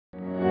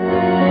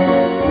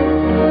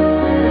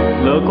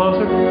little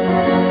closer?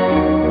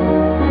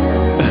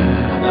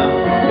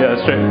 Yeah,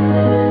 straight.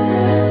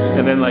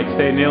 And then like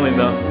stay kneeling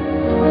though.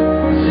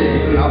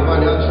 I'll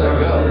find out should I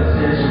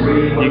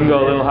go. You can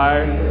go a little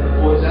higher.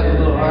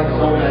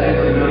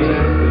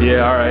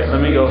 Yeah, alright.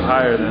 Let me go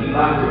higher then.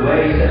 I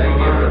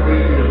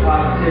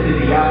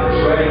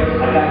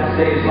got to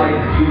say it's like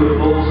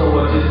beautiful, so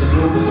I just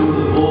maneuver through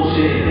the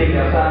bullshit. Think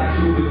outside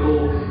the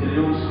cubicle, the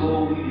new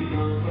school, we be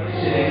young.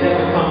 Shit ain't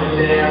never coming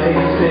down. They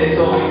just said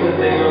so because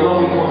they will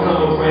always want to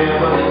come around.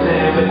 Run the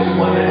town, but you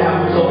wonder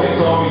how I'm so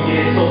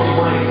victorious. So we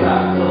ain't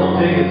stop till I'm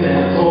bigger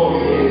than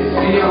notorious.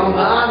 See, I'm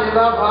blind if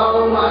I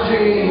follow my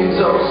dreams.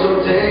 Oh,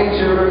 so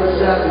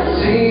dangerous as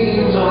it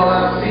seems. All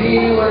I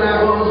see when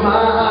I close my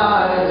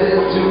eyes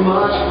is too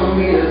much for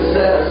me to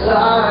set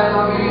aside.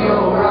 I'll be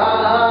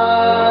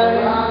alright,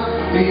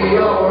 be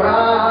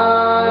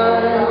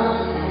alright,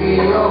 be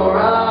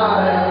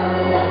alright.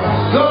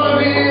 Gonna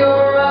be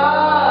alright.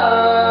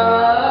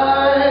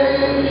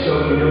 Show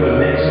me new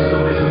dimensions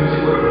through this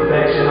music with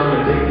perfection. I'm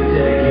addicted to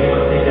the game.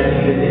 I think I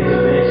need an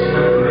intervention.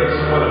 A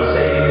connection. What I'm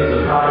saying is a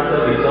product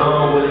of its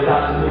own. With a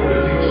thought to move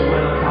the future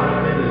when I'm caught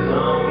up in the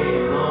zone.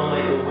 Getting along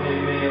like a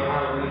windmill.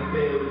 How do we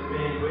feel? It's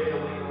been real.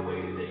 Ain't no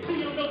way to think.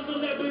 See, I'm no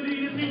celebrity.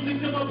 This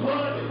music's in my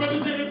blood.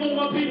 Representing for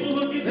my people.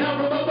 Looking down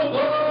from up above.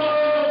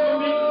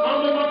 I'm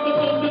where I'm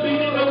supposed to be.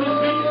 They know the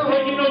speak.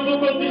 Taking over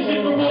both this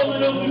shit from all of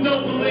those who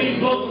don't believe.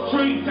 Blow the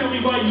trees. Tell me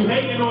why you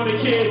hating on a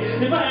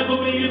kid. If I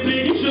ever made it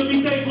big, you should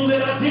be thankful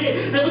that I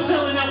did. Never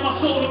selling out my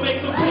soul to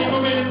make some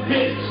paper in his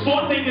bitch.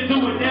 More thing to do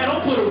with that.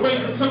 Don't put a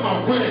razor to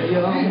my wrist.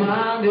 You don't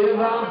mind if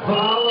I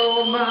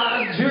follow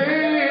my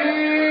dreams?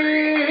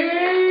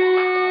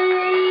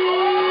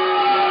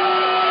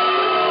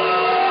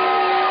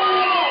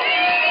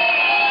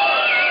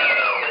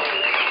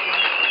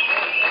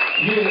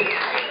 Yeah.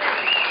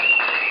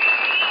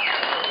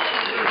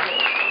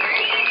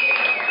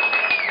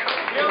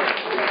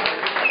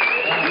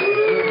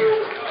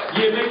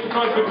 Yeah, make some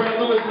noise for Brad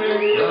Lewis, man.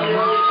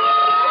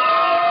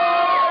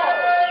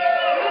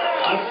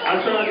 I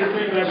tried to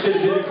think that shit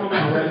didn't come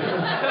out right.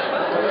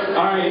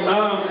 Alright,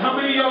 how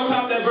many of y'all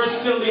caught that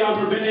versatility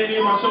album? Been to any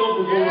of my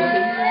shows before?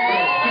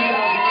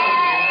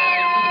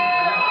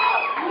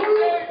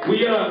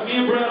 Me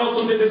and Brad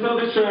also did this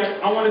other track.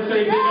 I want to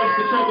say big ups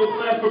to Trouble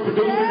Flash for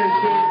producing this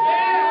shit.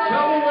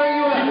 Trouble, where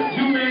you at?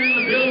 You man in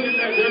the building,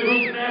 that their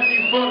group's nasty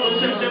as fuck. Go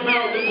check them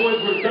out. The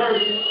boys were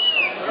dirty.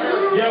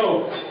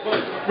 Yo,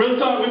 real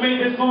talk, we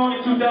made this song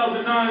in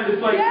 2009.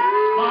 It's like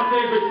my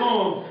favorite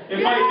song. It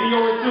might be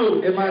yours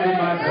too. It might be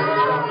my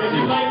favorite song. If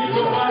you like it,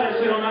 go buy that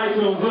shit on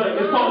iTunes. Look,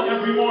 it's called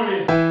Every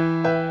Morning.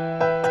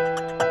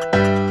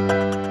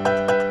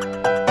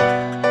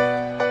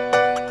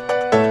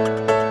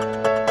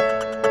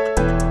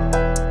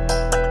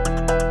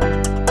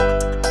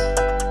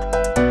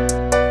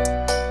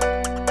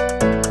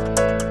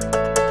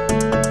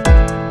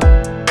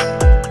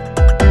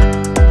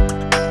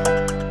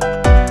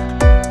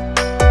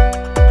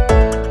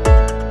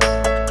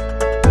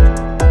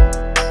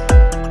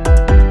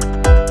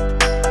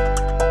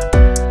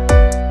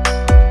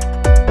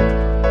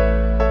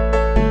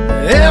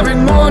 Every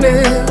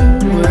morning,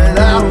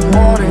 without a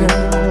warning,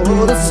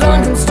 oh, the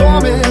sun comes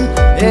storming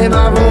in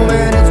my room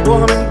and it's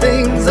warming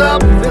things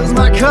up. Fills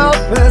my cup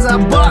as I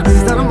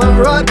bust out of my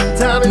rut.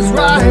 Time is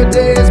right,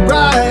 day is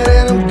bright,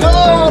 and I'm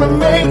gonna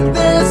make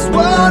this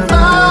one mine.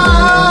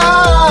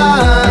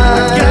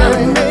 I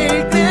gotta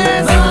make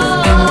this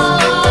mine.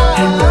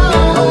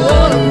 I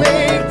wanna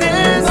make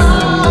this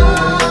mine.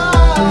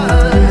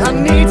 I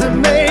need to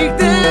make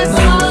this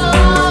mine.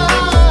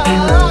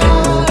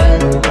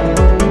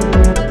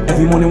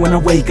 Every morning when I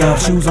wake up,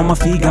 shoes on my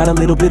feet, got a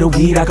little bit of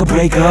weed I could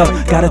break up.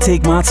 Gotta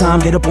take my time,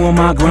 get up on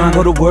my grind,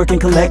 go to work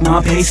and collect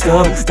my pay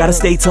stub. Gotta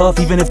stay tough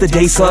even if the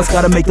day sucks,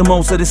 gotta make the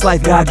most of this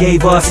life God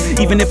gave us.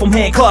 Even if I'm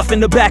handcuffed in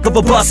the back of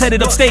a bus,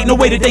 headed upstate, no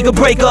way that they could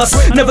break us.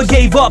 Never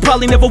gave up,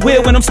 probably never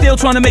will, when I'm still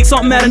trying to make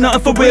something out of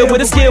nothing for real.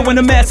 With a skill and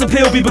a mass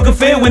appeal, people can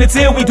feel when it's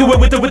ill. We do it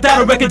with or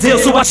without a record deal,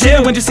 so I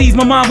chill and just ease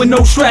my mind with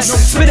no stress.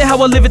 Spit it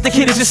how I live it, the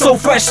kid is just so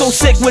fresh, so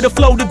sick with a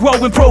flow to grow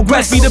and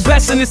progress. Be the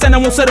best in this and I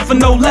won't settle for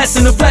no less.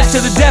 In the flesh to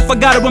the death, I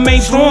gotta remain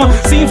strong.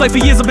 Seems like for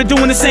years I've been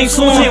doing the same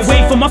song. Can't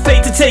wait for my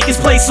fate to take its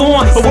place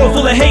on a world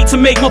full of hate to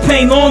make my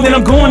pain long. Then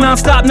I'm going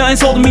non-stop,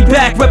 nothing's holding me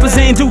back.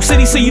 Representing Duke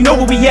City so you know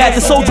where we at.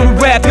 The soldier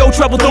of rap, yo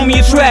Trouble throw me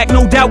a track.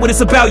 No doubt what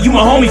it's about, you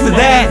my homie for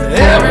that.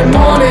 Every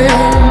morning,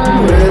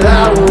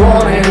 without a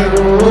warning,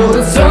 oh,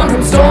 the sun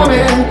comes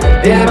storming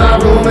in my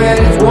room and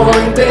it's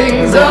warming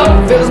things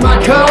up. Fills my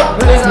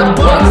cup as I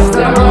bust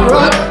out my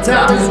rut.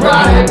 Time is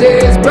right, day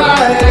is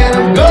bright, and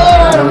I'm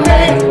gonna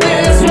make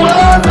this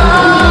one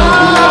mine.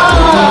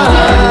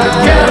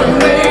 Gotta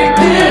make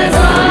this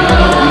mine.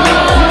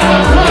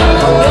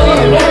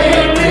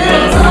 Make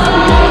this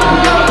mine.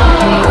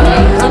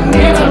 I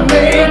need to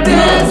make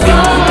this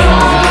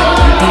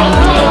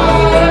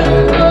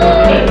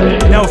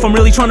mine. Now if I'm I'm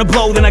really trying to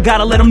blow, then I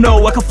gotta let them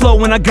know I can flow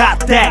when I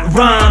got that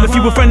rhyme. If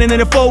you a friend and then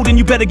a foe, then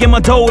you better get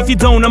my dough. If you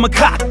don't, I'ma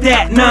cock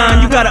that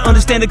 9. You gotta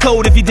understand the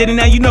code. If you didn't,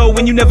 now you know.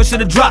 When you never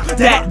should've dropped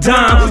that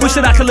dime. Wish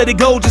that I could let it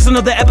go, just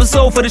another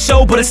episode for the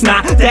show, but it's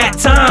not that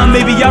time.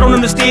 Maybe y'all don't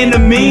understand the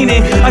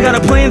meaning. I got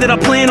a plan that I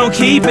plan on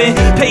keeping.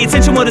 Pay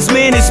attention what this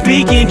man is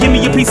speaking. Give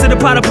me a piece of the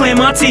pot, I plant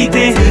my teeth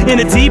in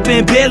the deep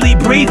end, barely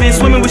breathing.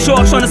 Swimming with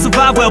sharks, trying to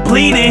survive while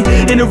bleeding.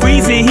 And the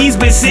reason he's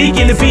been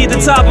seeking to be at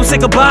the top, I'm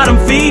sick of bottom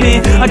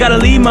feeding. I gotta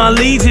leave my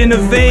legion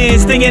of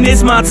fans, thinking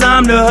it's my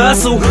time to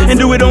hustle and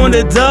do it on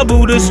the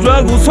double. The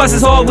struggle's twice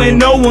as hard when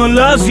no one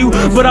loves you,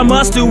 but I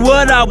must do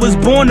what I was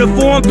born to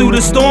form through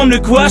the storm to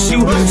crush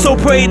you. So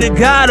pray to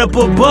God up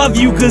above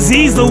you, cause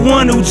he's the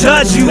one who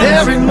judge you.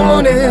 Every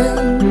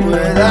morning,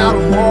 without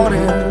a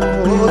warning,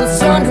 oh, the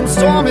sun comes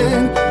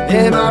storming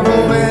in my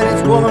room and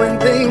it's warming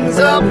things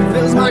up.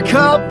 Fills my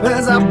cup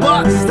as I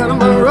bust out of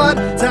my rut.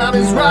 Time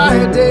is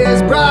right, day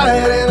is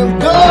bright, and I'm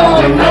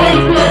gonna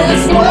make